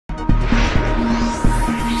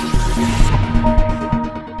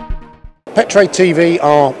Petre TV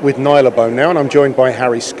are with Nylabone now, and I'm joined by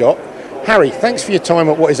Harry Scott. Harry, thanks for your time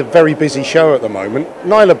at what is a very busy show at the moment.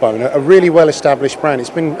 Nylabone, a really well-established brand. It's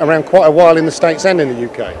been around quite a while in the States and in the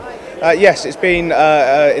UK. Yes, it's been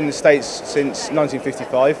in the States since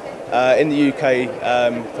 1955, in the UK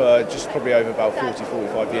for just probably over about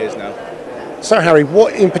 40-45 years now. So Harry,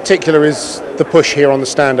 what in particular is the push here on the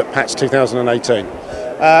stand at PATS 2018?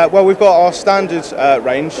 Well, we've got our standard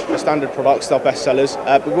range, the standard products, our best sellers,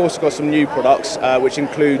 but we've also got some new products which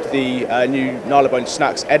include the new Nylabone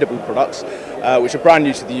Snacks edible products, which are brand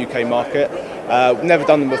new to the UK market. We've never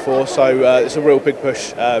done them before, so it's a real big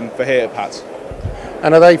push for here at PATS.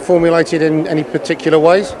 And are they formulated in any particular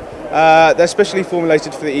ways? They're specially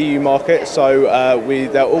formulated for the EU market, so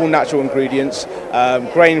they're all natural ingredients,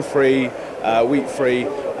 grain-free, wheat-free,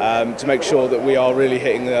 to make sure that we are really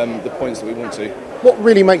hitting the points that we want to. What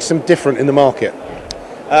really makes them different in the market?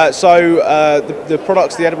 The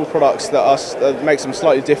products, the edible products that makes them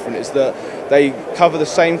slightly different is that they cover the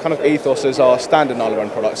same kind of ethos as our standard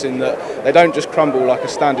Nylabone products, in that they don't just crumble like a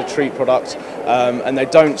standard treat product, and they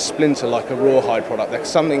don't splinter like a rawhide product. They're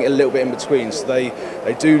something a little bit in between, so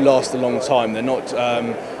they do last a long time. They're not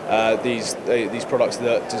these products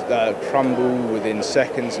that crumble within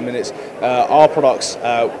seconds and minutes. Our products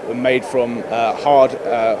were made from hard,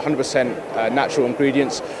 100% natural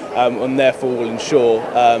ingredients, and therefore will ensure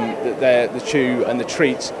that the chew and the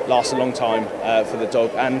treat last a long time for the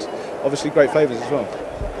dog, and obviously great flavours as well.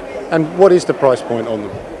 And what is the price point on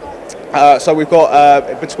them? So we've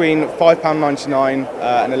got between £5.99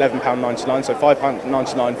 and £11.99, so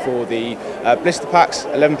 £5.99 for the blister packs,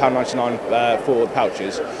 £11.99 for the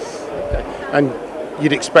pouches. And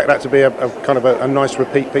you'd expect that to be a kind of a nice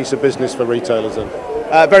repeat piece of business for retailers then?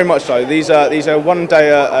 Very much so. These are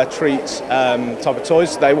one-day treat type of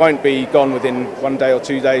toys. They won't be gone within 1 day or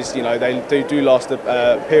 2 days. You know, they do last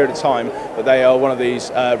a period of time, but they are one of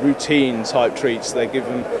these routine type treats. They give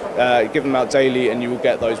them out daily, and you will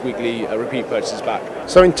get those weekly repeat purchases back.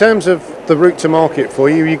 So in terms of the route to market for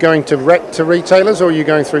you, are you going direct to retailers or are you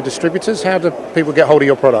going through distributors? How do people get hold of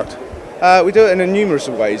your product? We do it in numerous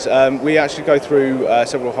ways. We actually go through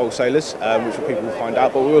several wholesalers, which people will find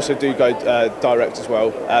out, but we also do go direct as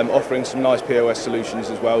well, offering some nice POS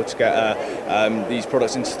solutions as well to get these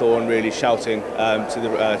products into store and really shouting to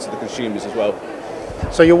the consumers as well.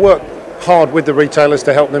 So you work hard with the retailers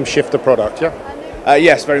to help them shift the product, yeah?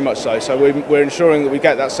 Yes, very much so. So we're ensuring that we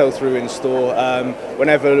get that sell-through in store.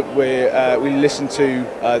 Whenever we listen to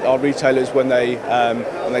our retailers when they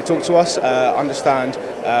talk to us, understand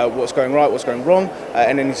what's going right, what's going wrong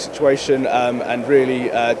in any situation, and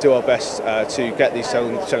really do our best to get these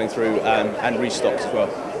selling through and restock as well.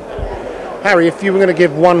 Harry, if you were going to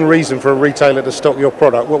give one reason for a retailer to stock your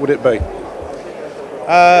product, what would it be?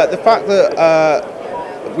 The fact that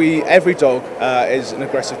every dog is an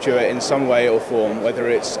aggressive chewer in some way or form, whether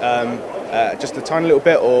it's just a tiny little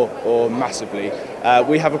bit or massively.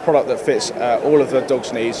 We have a product that fits all of the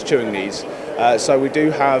dog's needs, chewing needs. So we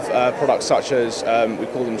do have products such as, we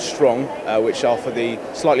call them strong, which are for the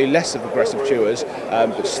slightly less of aggressive chewers,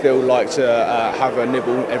 but still like to have a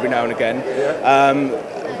nibble every now and again.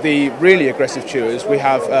 The really aggressive chewers, we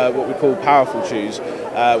have what we call powerful chews,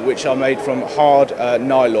 which are made from hard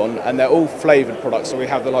nylon, and they're all flavoured products. So we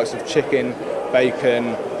have the likes of chicken,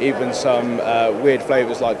 bacon, even some weird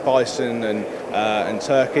flavours like bison and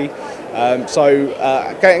turkey.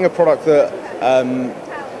 Getting a product that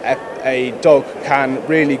a dog can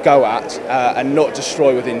really go at and not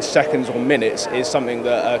destroy within seconds or minutes is something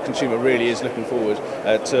that a consumer really is looking forward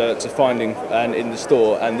to finding in the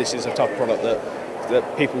store, and this is a type of product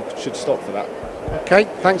that people should stock for that. Okay,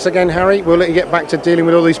 thanks again, Harry. We'll let you get back to dealing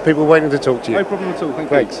with all these people waiting to talk to you. No problem at all,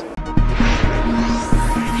 thanks.